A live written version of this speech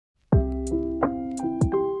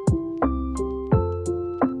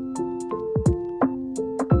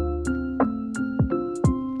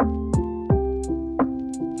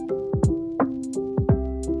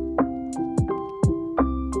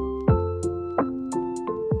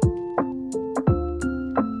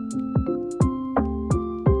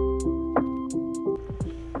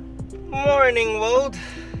morning, world.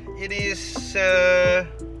 It is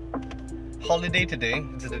holiday today.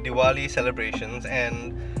 It's the Diwali celebrations,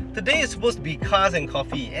 and today is supposed to be Cars N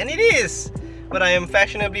Kopi, and it is. But I am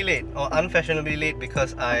fashionably late, or unfashionably late,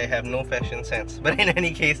 because I have no fashion sense. But in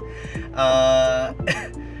any case,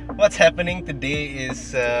 what's happening today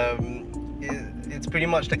is it's pretty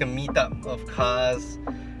much like a meetup of cars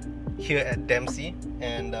here at Dempsey,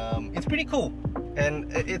 and it's pretty cool.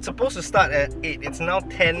 And it's supposed to start at 8. It's now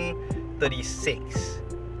 10:36.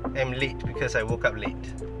 I'm late because I woke up late.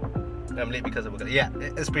 I'm late because I woke up late. Yeah,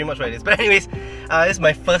 it's pretty much what it is. But anyways, this is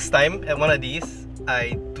my first time at one of these.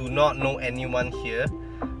 I do not know anyone here,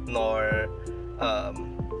 nor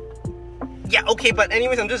yeah, okay, but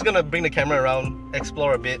anyways, I'm just gonna bring the camera around,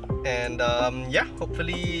 explore a bit, and yeah,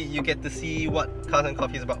 hopefully you get to see what Cars N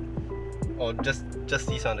Kopi is about, or just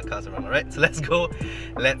see some of the cars around. Alright, so let's go,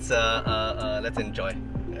 let's enjoy.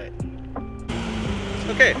 Alright.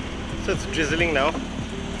 Okay, so it's drizzling now.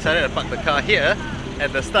 Decided to park the car here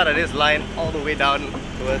at the start of this line, all the way down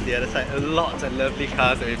towards the other side. Lots of lovely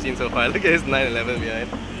cars that we've seen so far. Look at this 911 behind,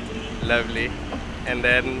 lovely. And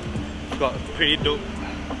then we've got pretty dope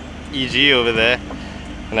EG over there,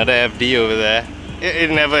 another FD over there. It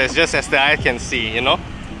never is, just as the eye can see, you know?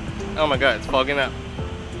 Oh my god, it's fogging up.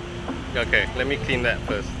 Okay, let me clean that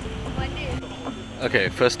first. Okay,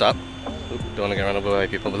 first up, don't want to get run over by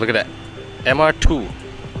people, but look at that. MR2.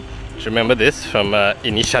 Do you remember this from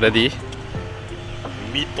Initiative D?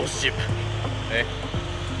 Mito ship. Okay,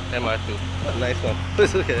 MR2. What a nice one.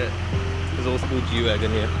 Let's look at it. This old school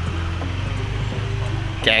G-Wagon here.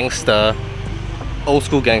 Gangster. Old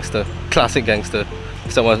school gangster. Classic gangster.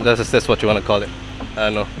 That's what you want to call it. I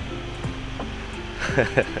don't know.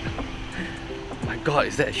 My god,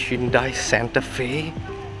 is that a Hyundai Santa Fe?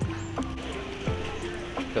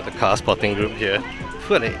 Got the car spotting group here.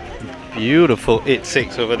 Look at it. Beautiful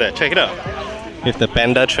 8.6 over there. Check it out. With the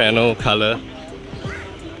Panda Trano color.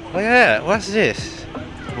 Oh yeah, what's this?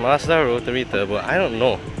 Mazda rotary turbo. I don't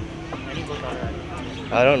know.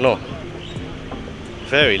 I don't know.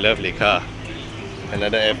 Very lovely car.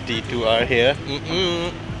 Another FD2R here.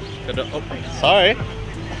 Oh, sorry.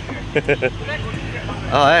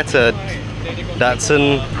 Oh, that's a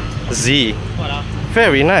Datsun Z.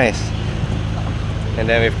 Very nice. And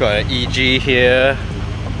then we've got an EG here.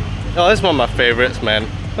 Oh, this is one of my favorites, man.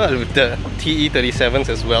 Oh, with the TE37s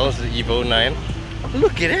as well as the Evo 9.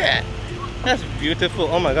 Look at that! That's beautiful.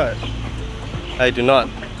 Oh my god. I do not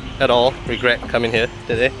at all regret coming here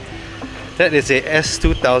today. That is a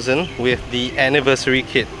S2000 with the anniversary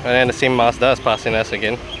kit, and then the same Mazda is passing us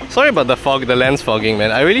again. Sorry about the fog, the lens fogging,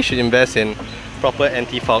 man. I really should invest in proper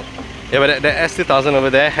anti-fog. Yeah, but the S2000 over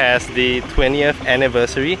there has the 20th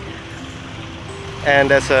anniversary. And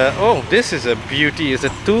there's a, oh, this is a beauty. It's a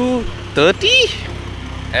 230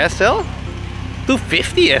 SL?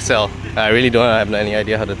 250 SL? I really don't have any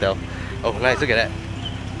idea how to tell. Oh, nice, look at that.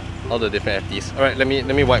 All the different FDs. Alright, let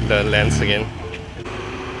me wipe the lens again.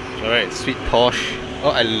 Alright, sweet Porsche.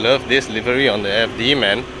 Oh, I love this livery on the FD,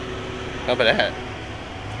 man. How about that?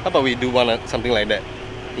 How about we do something like that?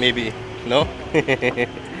 Maybe. No?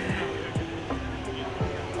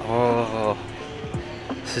 Oh,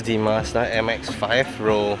 this is the Mazda MX-5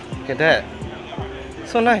 roll. Look at that.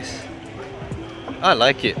 So nice. I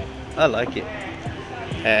like it. I like it.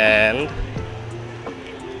 And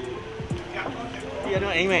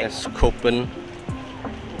there's Copen.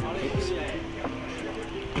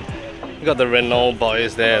 We got the Renault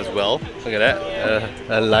boys there as well. Look at that,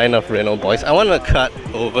 a line of Renault boys. I want to cut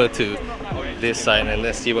over to this side and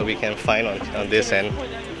let's see what we can find on this end.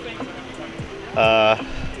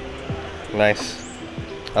 Nice.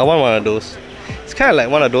 I want one of those. It's kind of like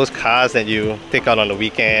one of those cars that you take out on the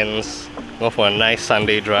weekends, go for a nice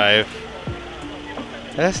Sunday drive.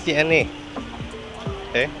 That's the NA.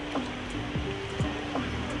 Okay.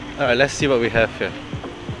 Alright, let's see what we have here.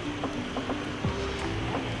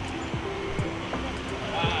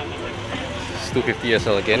 It's 250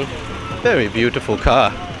 SL again. Very beautiful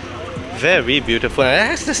car. Very beautiful.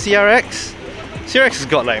 And that's the CRX. CRX has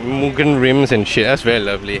got like Mugen rims and shit. That's very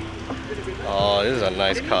lovely. Oh, these are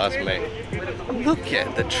nice cars, mate. Look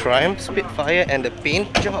at the Triumph Spitfire and the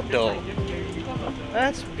paint job though.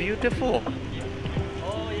 That's beautiful.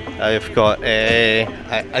 I've got a...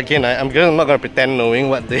 I'm not gonna pretend knowing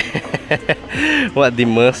what the what the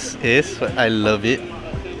Merc is, but I love it.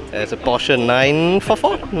 It's a Porsche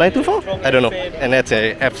 944? 924? I don't know. And that's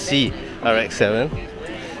a FC RX-7.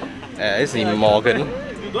 This is the Morgan.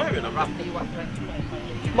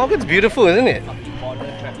 Morgan's beautiful, isn't it?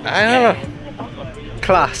 I don't know.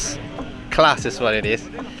 Class. Class is what it is.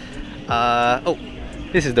 Oh,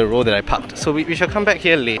 this is the road that I parked. So we shall come back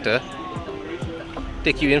here later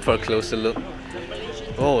take you in for a closer look.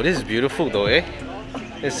 Oh, this is beautiful though, eh?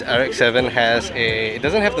 This RX-7 has a... it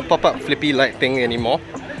doesn't have the pop-up flippy light thing anymore.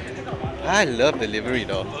 I love the livery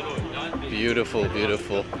though. Beautiful,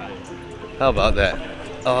 beautiful. How about that?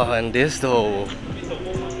 Oh, and this though.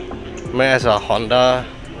 Man, as a Honda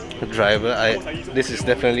driver, this is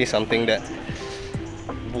definitely something that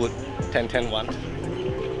would 1010 want.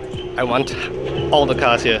 I want all the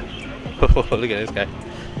cars here. Look at this guy.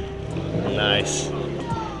 Nice.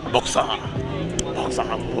 Boxer.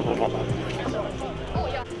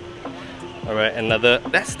 Alright, another.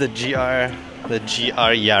 That's the GR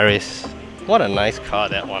Yaris. What a nice car,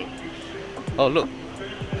 that one. Oh, look.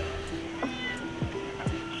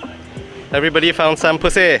 Everybody found some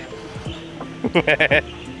pussy.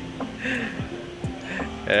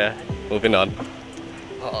 Yeah, moving on.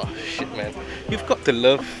 Oh shit, man. You've got to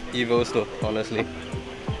love Evos though, honestly.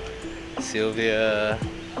 Sylvia.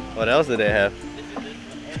 What else do they have?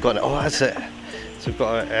 You've got, oh, that's it. So we've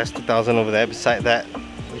got an S2000 over there. Beside that,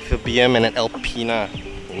 with a BM and an Alpina.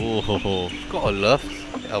 Oh, gotta love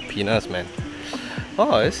Alpinas, man.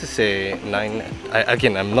 Oh, this is a 9.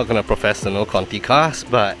 Again, I'm not gonna profess to know Conti cars,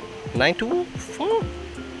 but 924?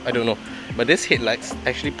 I don't know. But this headlights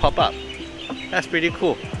actually pop up. That's pretty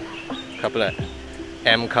cool. Couple of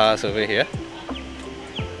M cars over here.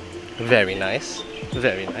 Very nice.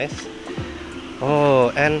 Very nice.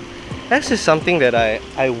 Oh, and this is something that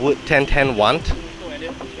I would 1010 want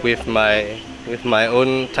with my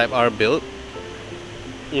own Type R build.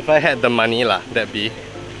 If I had the money lah, that'd be.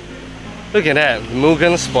 Look at that,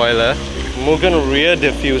 Mugen spoiler, Mugen rear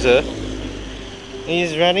diffuser.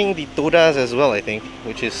 He's running the Todas as well, I think,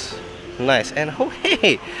 which is nice. And oh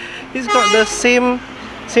hey, he's got the same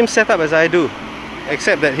setup as I do,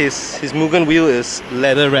 except that his Mugen wheel is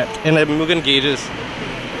leather wrapped and the Mugen gauges.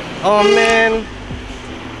 Oh man,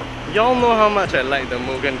 y'all know how much I like the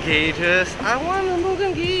Mugen gauges. I want a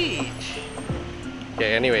Mugen gauge.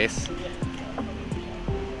 Okay, anyways,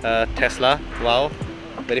 Tesla, wow,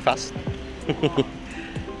 very fast.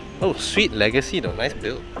 Oh, sweet Legacy though, nice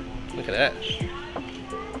build. Look at that.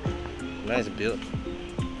 Nice build.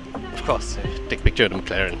 Of course, take a picture of the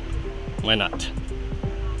McLaren. Why not?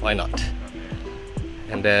 Why not?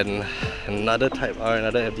 And then another Type R,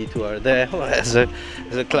 another FD2R there. Oh, there's a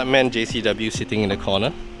Clubman JCW sitting in the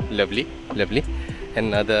corner. Lovely, lovely.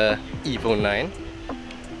 Another Evo 9.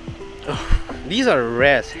 Oh, these are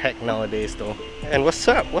rare as heck nowadays though. And what's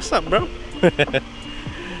up? What's up, bro?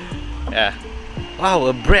 Yeah. Wow,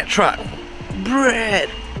 a bread truck. Bread!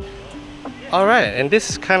 Alright, and this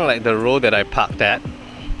is kind of like the road that I parked at.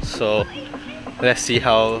 So let's see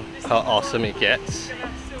how awesome it gets.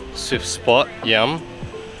 Swift Sport, yum.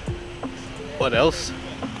 What else?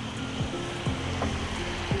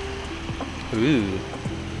 Ooh.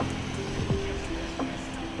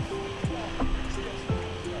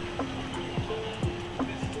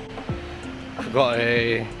 Got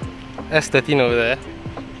a S13 over there.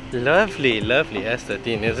 Lovely, lovely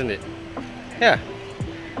S13, isn't it? Yeah.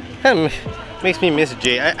 That makes me miss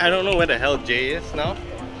Jay. I don't know where the hell Jay is now.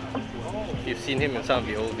 You've seen him in some of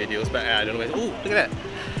the old videos, but I don't know where. Ooh, look at that.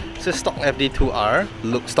 It's a stock FD2R.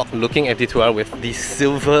 Stock looking FD2R with the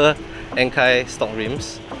silver Enkai stock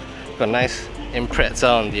rims. Got a nice Impreza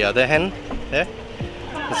on the other hand. There.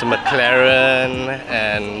 There's a McLaren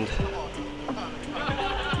and...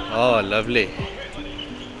 oh, lovely.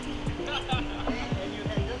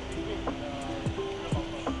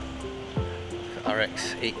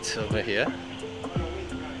 RX-8 over here.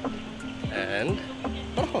 And...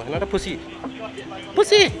 oh, another pussy!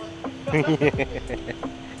 Pussy!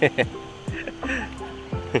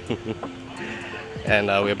 And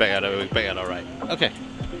we're back at our ride. Okay,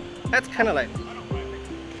 that's kind of like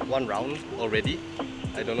one round already.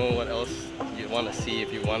 I don't know what else you want to see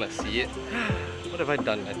if you want to see it. What have I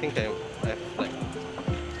done? I think I've like...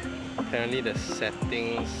 apparently the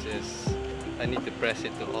settings is... I need to press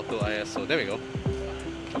it to auto ISO. There we go.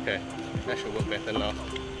 Okay, that should work better now,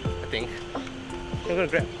 I think. I'm gonna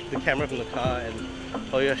grab the camera from the car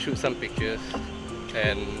and shoot some pictures,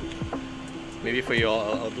 and maybe for you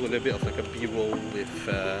all I'll do a little bit of like a B-roll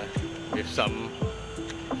with some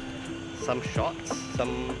shots,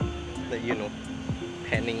 some, like, you know,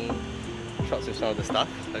 panning shots with some of the stuff.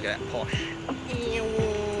 Look at that Porsche.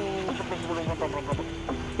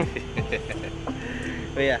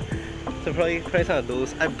 But yeah, so probably some of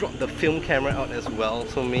those. I brought the film camera out as well,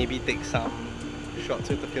 so maybe take some shots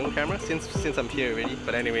with the film camera since I'm here already.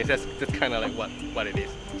 But anyways, that's kind of like what it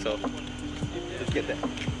is. So let's get that.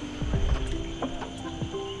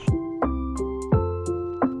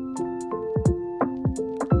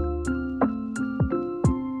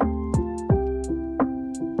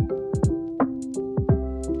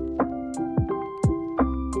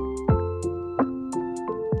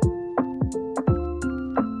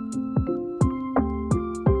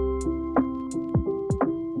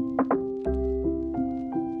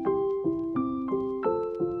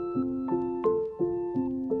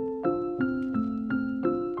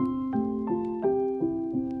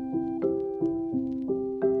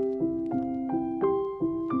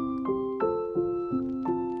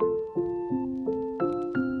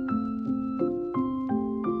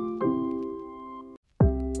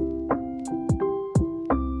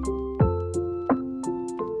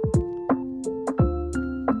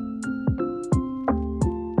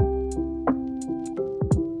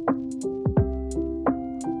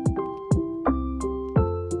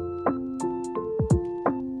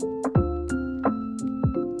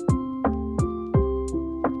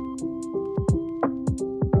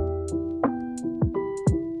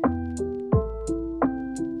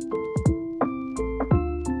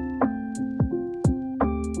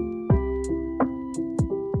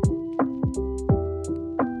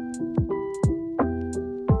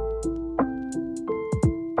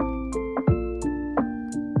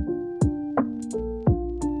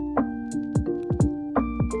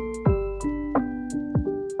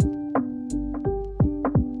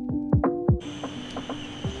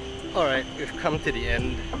 Alright, we've come to the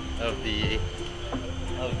end of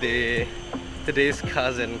today's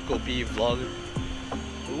Cars N Kopi vlog.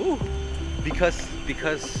 Ooh, because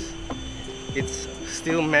it's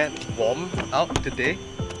still mad warm out today,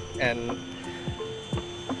 and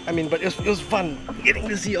I mean, but it was fun getting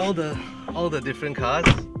to see all the different cars.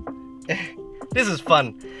 This is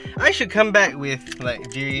fun. I should come back with like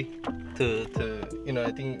Jiri to you know,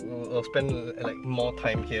 I think we'll spend like more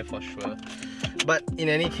time here for sure. But in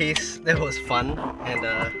any case, that was fun, and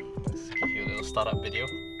let's give you a little startup video.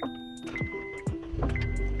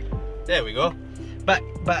 There we go. But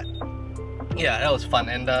yeah, that was fun,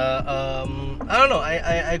 and I don't know,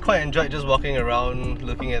 I quite enjoyed just walking around,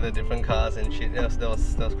 looking at the different cars and shit. That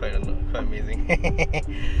was quite amazing.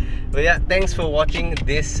 But yeah, thanks for watching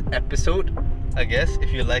this episode. I guess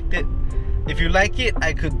if you liked it,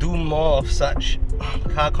 I could do more of such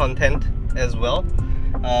car content as well.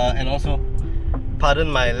 And also, pardon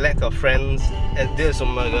my lack of friends at this. Oh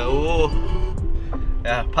my god! Oh,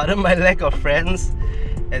 yeah. Pardon my lack of friends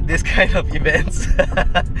at this kind of events.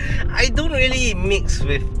 I don't really mix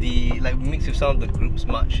with some of the groups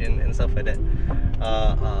much and stuff like that.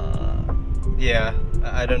 Yeah,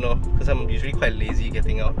 I don't know, because I'm usually quite lazy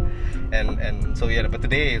getting out, and so yeah. But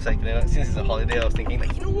today it's like, you know, since it's a holiday, I was thinking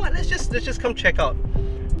like, you know what, let's just come check out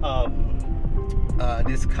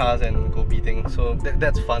this Cars N Kopi thing. So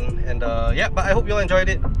that's fun, and yeah. But I hope you all enjoyed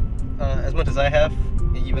it as much as I have,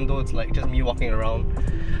 even though it's like just me walking around.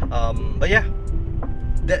 But yeah,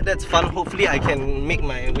 that's fun. Hopefully I can make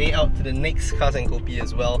my way out to the next Cars N Kopi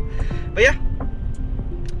as well. But yeah,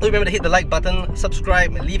 remember to hit the like button,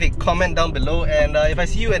 subscribe, leave a comment down below, and if I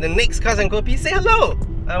see you at the next Cars N Kopi, say hello!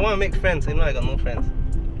 I want to make friends. You know, I got no friends.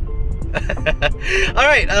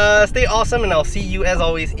 Alright, stay awesome, and I'll see you as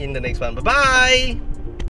always in the next one. Bye bye!